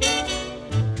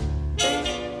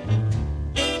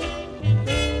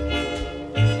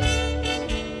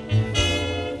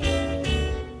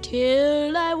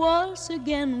 till I waltz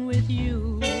again with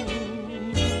you.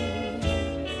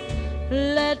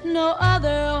 Let no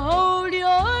other hold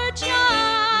your charms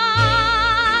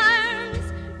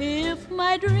if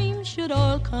my dreams should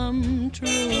all come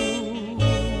true.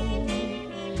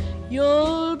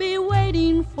 You'll be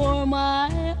waiting for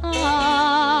my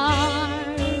arms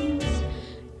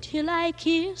till I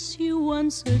kiss you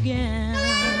once again.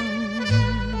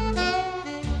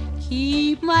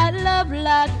 Keep my love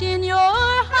locked in your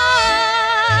heart,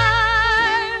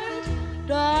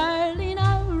 darling,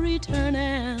 I'll return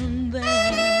and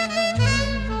then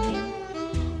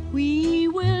we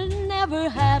will never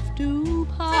have to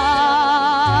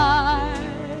part.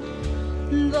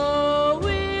 Though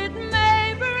it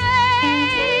may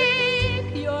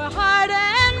break your heart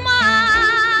and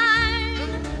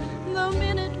mine, the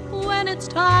minute when it's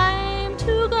time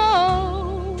to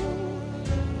go,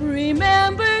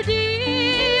 remember,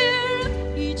 dear,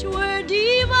 each word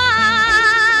divine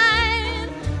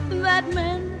that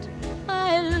meant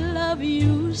I love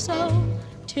you so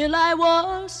till I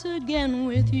waltz again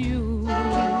with you.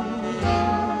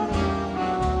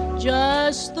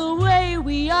 Just the way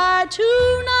we are tonight,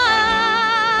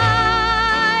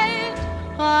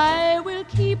 I will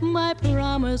keep my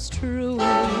promise true.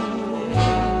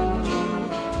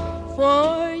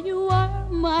 For you are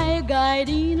my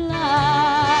guiding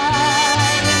light.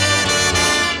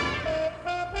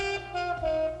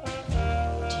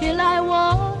 Till I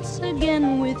waltz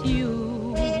again with you.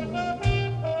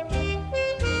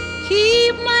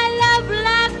 Keep my love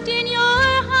locked in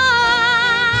your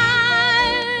heart,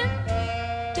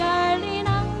 darling,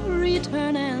 I'll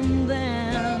return and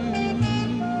then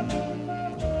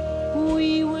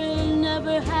we will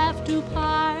never have to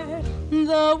part.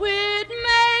 Though it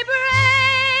may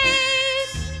break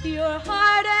your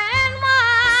heart and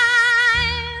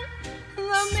mine,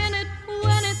 the minute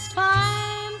when it's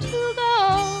time to go,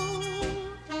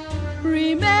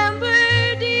 remember,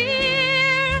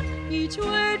 dear, each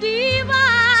word divine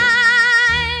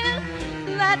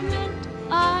that meant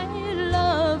I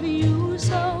love you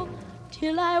so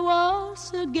till I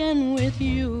waltz again with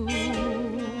you.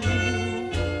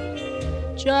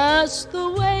 Just the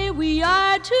way we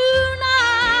are tonight,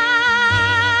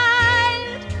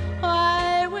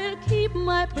 I will keep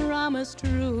my promise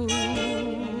true.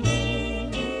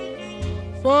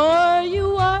 For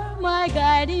you are my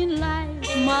guiding light,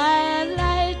 my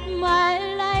light, my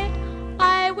light.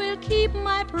 I will keep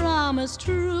my promise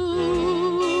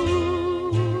true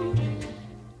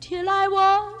till I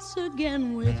waltz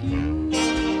again with you.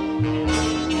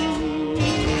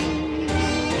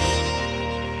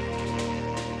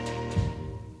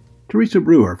 Teresa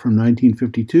Brewer from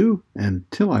 1952 and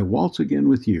Till I Waltz Again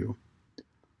With You.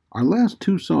 Our last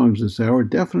two songs this hour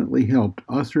definitely helped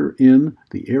usher in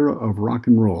the era of rock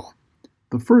and roll.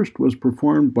 The first was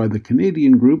performed by the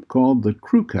Canadian group called the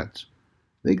Crew Cuts.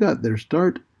 They got their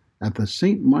start at the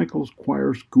St. Michael's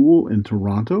Choir School in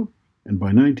Toronto, and by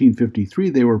 1953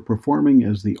 they were performing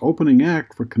as the opening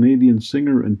act for Canadian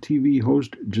singer and TV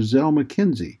host Giselle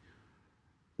McKenzie.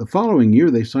 The following year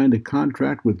they signed a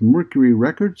contract with Mercury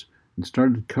Records and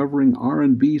started covering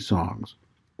R&B songs.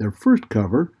 Their first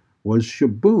cover was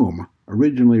Shaboom,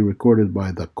 originally recorded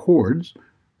by The Chords.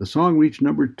 The song reached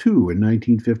number 2 in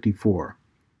 1954.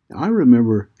 I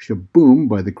remember Shaboom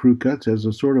by the Crew Cuts as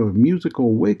a sort of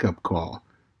musical wake-up call.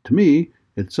 To me,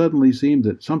 it suddenly seemed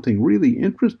that something really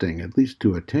interesting, at least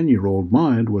to a 10-year-old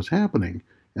mind, was happening,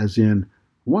 as in,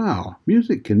 wow,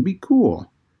 music can be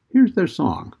cool. Here's their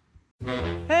song.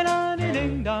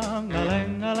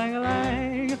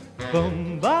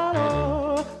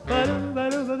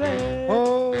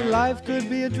 Oh, life could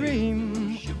be a dream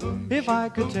if I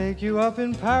could take you up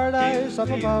in paradise up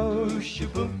above.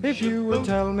 If you would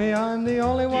tell me I'm the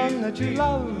only one that you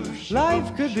love,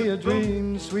 life could be a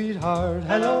dream, sweetheart.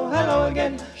 Hello, hello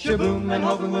again, shaboom, and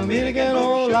hoping we'll meet again.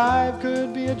 Oh, life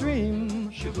could be a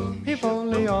dream if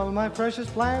only all my precious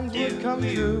plans would come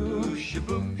true.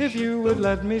 If you would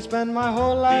let me spend my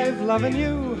whole life loving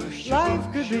you,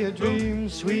 life could be a dream,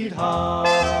 sweetheart.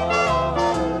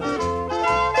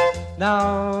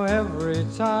 Now every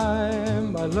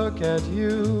time I look at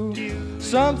you,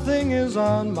 something is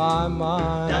on my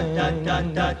mind.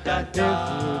 If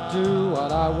you do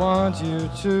what I want you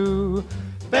to,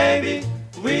 baby,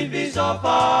 we'd be so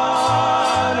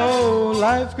fine. Oh,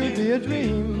 life could be a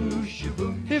dream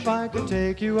if I could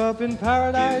take you up in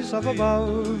paradise up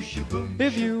above.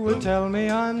 If you would tell me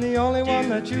I'm the only one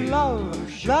that you love,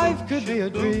 life could be a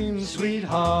dream,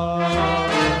 sweetheart.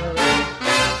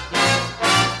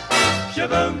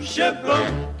 Shaboom,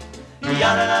 shaboom,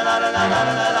 ya la la la la la la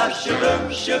la la, shaboom,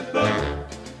 shaboom,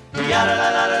 Yada la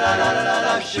la la la la la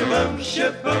la, shaboom,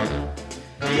 shaboom.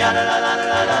 Yada la la la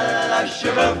la la la la,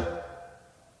 shaboom.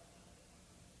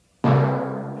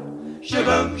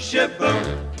 Shaboom, shaboom.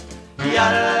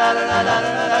 Yada la la la la la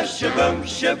la la, shaboom,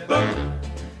 shaboom.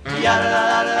 Yada la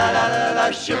la la la la la,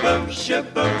 shaboom,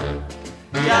 shaboom.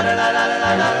 Yada la la la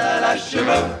la la la,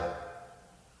 shaboom.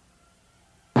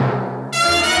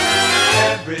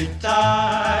 Every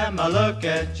time I look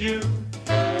at you,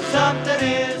 something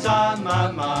is on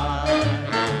my mind.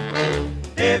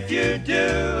 If you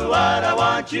do what I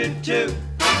want you to,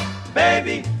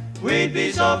 baby, we'd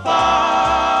be so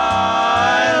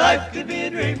fine. Life could be a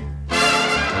dream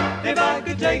if I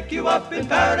could take you up in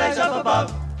paradise up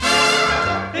above.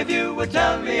 If you would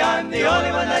tell me I'm the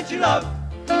only one that you love.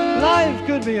 Life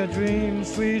could be a dream,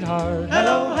 sweetheart.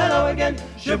 Hello, hello again,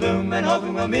 shaboom, and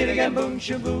hoping we'll meet again, boom,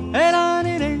 shaboom. Hey, la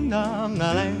ding dong,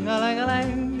 la lang, la lang, la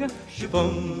lang.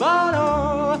 Shaboom,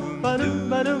 Ba-do, ba-do,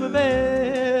 ba-do,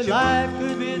 ba-ba. Life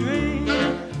could be a dream.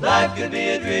 life could be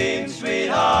a dream,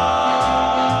 sweetheart.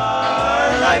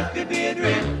 Life could be a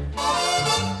dream.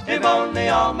 If only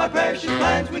all my precious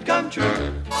plans would come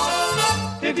true.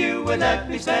 If you would let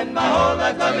me spend my whole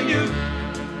life loving you.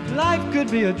 Life could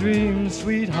be a dream,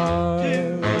 sweetheart. Do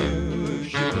you,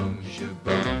 shaboom,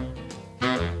 shaboom.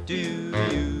 Do you,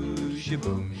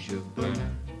 shaboom, shaboom.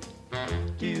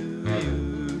 Do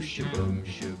you, shaboom,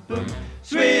 shaboom.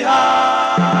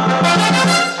 Sweetheart!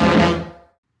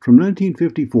 From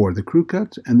 1954, the Crew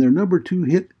Cuts and their number 2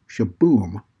 hit,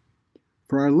 Shaboom.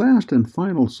 For our last and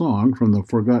final song from the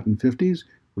Forgotten 50s,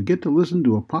 we get to listen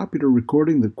to a popular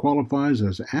recording that qualifies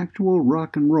as actual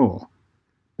rock and roll.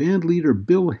 Band leader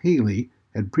Bill Haley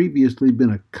had previously been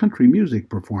a country music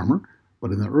performer,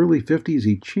 but in the early 50s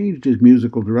he changed his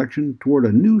musical direction toward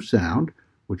a new sound,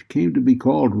 which came to be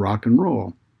called rock and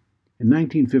roll. In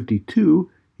 1952,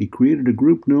 he created a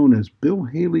group known as Bill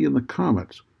Haley and the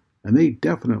Comets, and they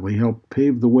definitely helped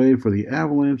pave the way for the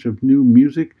avalanche of new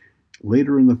music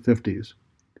later in the 50s.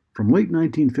 From late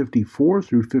 1954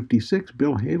 through 56,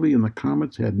 Bill Haley and the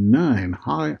Comets had 9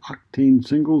 high-octane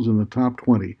singles in the top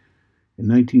 20. In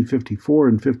 1954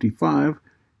 and 55,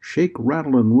 Shake,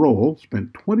 Rattle, and Roll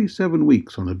spent 27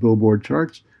 weeks on the Billboard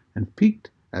charts and peaked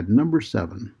at number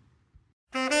 7.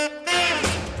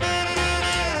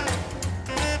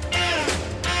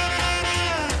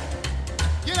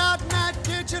 Get out in that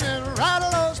kitchen and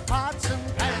rattle those pots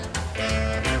and pans.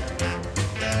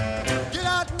 Get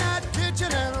out in that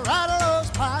kitchen and rattle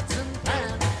those pots and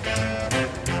pans.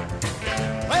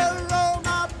 Well, roll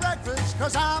my breakfast,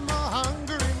 'cause I'm a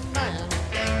hungry man.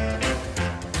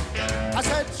 I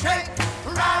said shake,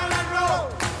 rattle and roll.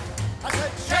 I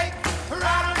said shake,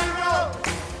 rattle and roll.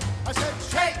 I said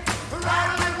shake,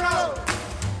 rattle and roll.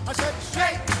 I said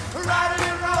shake, rattle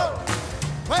and roll.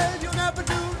 Well, you never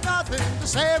do nothing to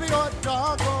save your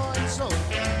doggone soul.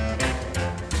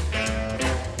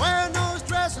 Wearing those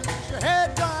dresses, your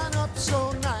head done up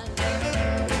so nice.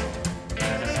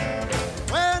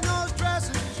 Wearing those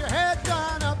dresses, your head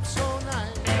done up so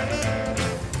nice.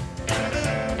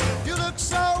 You look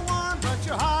so warm, but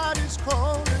your heart is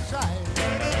cold as ice.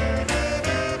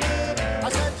 I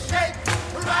said shake,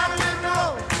 rattle and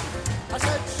roll. I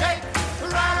said shake,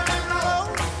 rattle and roll.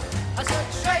 I said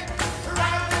shake,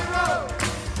 rattle and roll.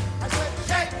 I said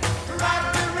shake,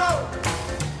 rattle and roll.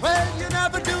 Well, you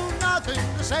never do nothing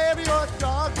to save your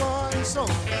doggone soul.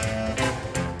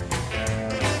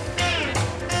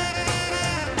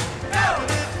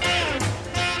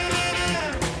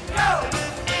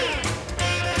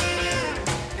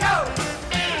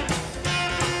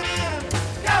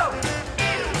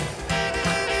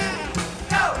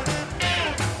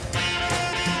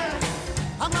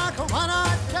 I'm like a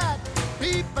one-eyed cat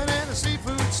peeping in a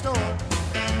seafood store.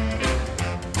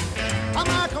 I'm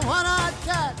like a one-eyed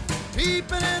cat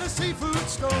peeping in a seafood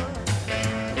store.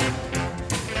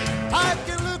 I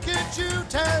can look at you,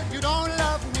 tell you don't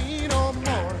love me no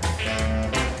more.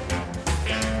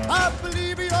 I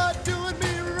believe you're doing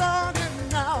me wrong,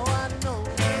 and now I know.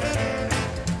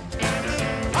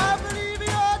 I believe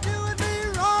you're doing me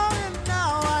wrong, and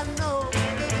now I know.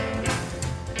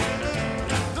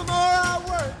 The more I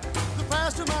work, the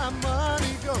faster my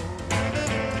money goes.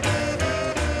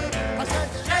 I said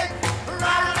shake,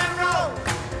 rattle and roll.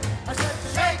 I said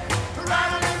shake,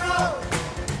 rattle and roll.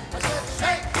 I said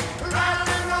shake,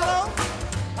 rattle and roll.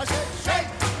 I said shake,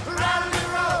 rattle and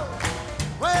roll.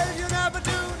 Well, you never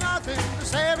do nothing to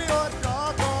save your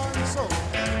doggone soul.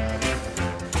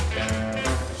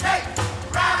 Shake,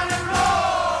 rattle and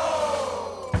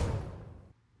roll.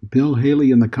 Bill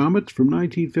Haley and the Comets from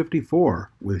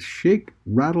 1954 with Shake,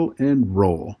 Rattle, and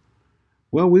Roll.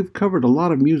 Well, we've covered a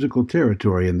lot of musical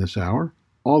territory in this hour.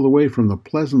 all the way from the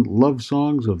pleasant love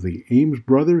songs of the Ames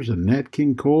Brothers and Nat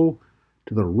King Cole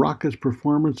to the raucous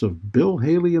performance of Bill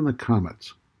Haley and the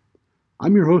Comets.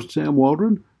 I'm your host, Sam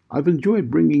Waldron. I've enjoyed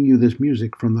bringing you this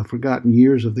music from the forgotten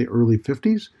years of the early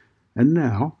 50s, and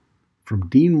now, from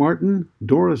Dean Martin,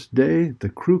 Doris Day, the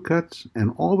Crew Cuts,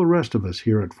 and all the rest of us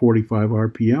here at 45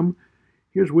 RPM,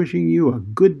 here's wishing you a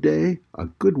good day, a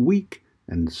good week,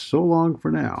 and so long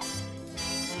for now.